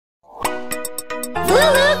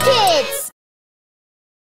LooLoo Kids!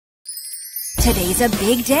 Today's a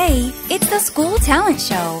big day. It's the school talent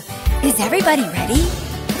show. Is everybody ready?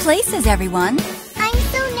 Places, everyone. I'm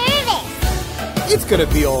so nervous. It's gonna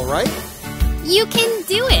be all right. You can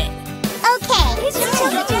do it. Okay.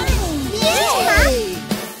 Yay!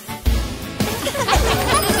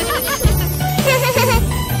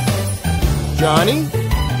 Johnny?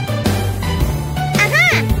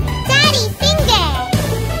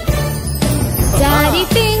 Daddy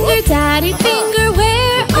finger, daddy finger,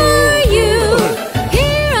 where are you?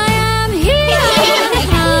 Here I am,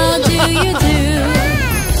 how do you do?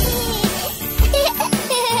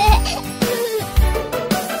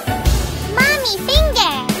 Mommy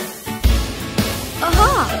finger.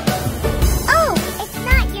 Aha! Oh, it's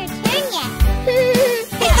not your turn yet.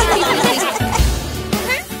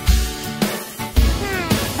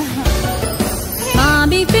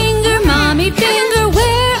 Mommy finger,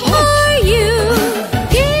 where are you?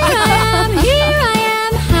 Here I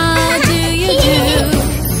am, how do you do?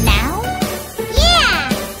 Now? Yeah.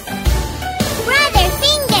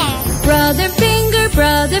 Brother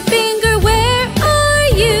finger, where are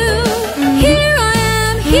you? Here I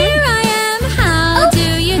am, how do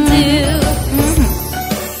you do?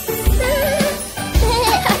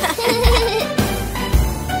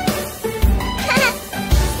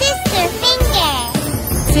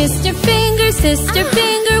 Sister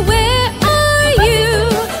finger, where are you?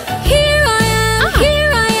 Here I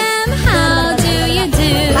am, how do you do?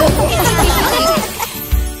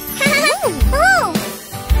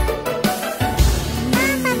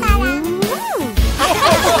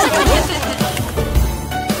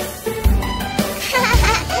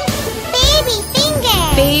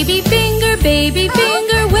 Baby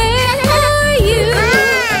finger, where are you?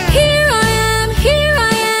 Here I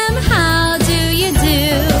am, how do you do?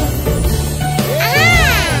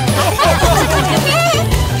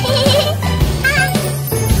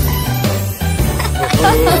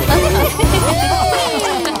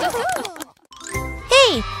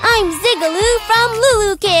 Hey, I'm Ziggaloo from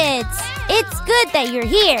LooLoo Kids. It's good that you're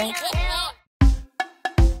here.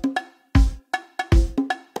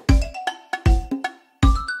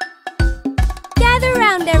 Gather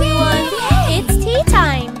round, everyone. It's tea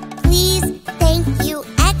time. Please, thank you,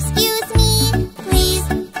 excuse me. Please,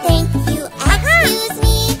 thank you, excuse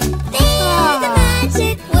me. They're the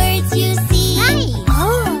magic words you see.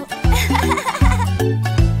 Oh.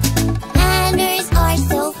 Manners are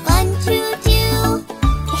so fun to do.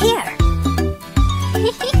 Here.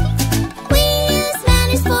 We use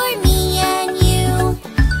manners for me and you.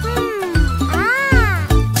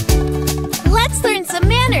 Let's learn some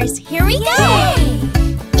manners. Here we go.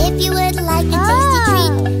 If you would like a tasty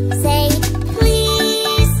treat, say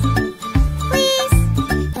please, please.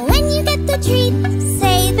 When you get the treat,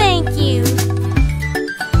 say thank you.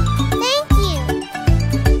 Thank you.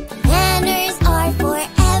 Manners are for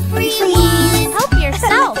everyone. Please help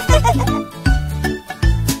yourself.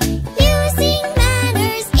 Using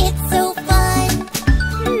manners, it's so fun.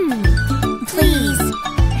 Please.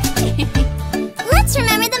 Let's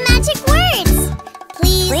remember the magic words.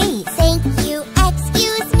 Please. Thank you,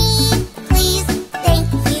 excuse me. Please, thank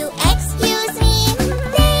you, excuse me.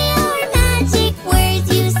 They are magic words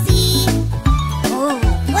you see. Oh,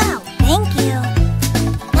 wow, thank you.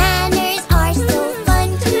 Manners are so fun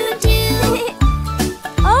to do.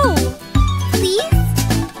 Oh, please?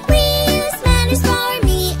 We use manners for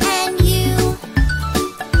me and you.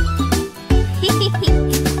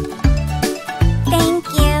 Thank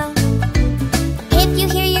you. If you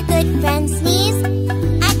hear your good friend sneeze,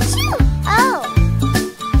 achoo! Oh!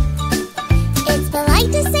 It's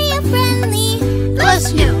polite to say a friendly bless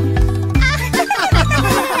you.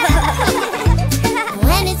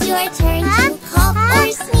 When it's your turn to cough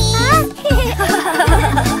or sneeze,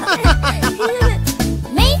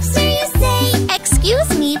 make sure you say, excuse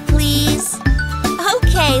me, please.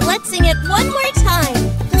 Okay, let's sing it one more time.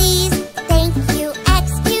 Please, thank you,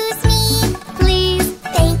 excuse me. Please,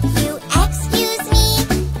 thank you, excuse me.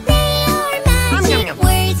 They are magic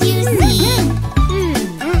words you see.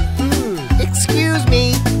 Excuse me.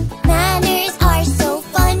 Manners are so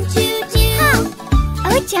fun to do.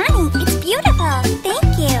 Oh, Johnny, it's beautiful. Thank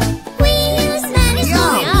you. We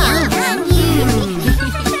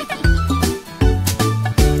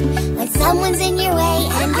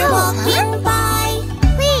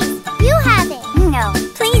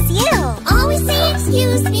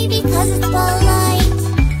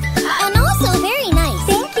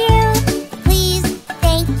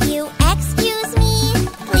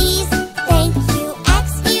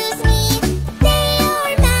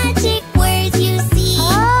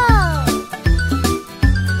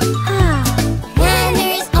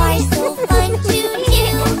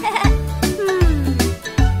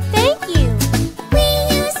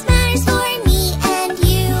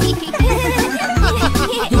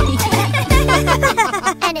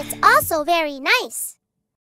very nice.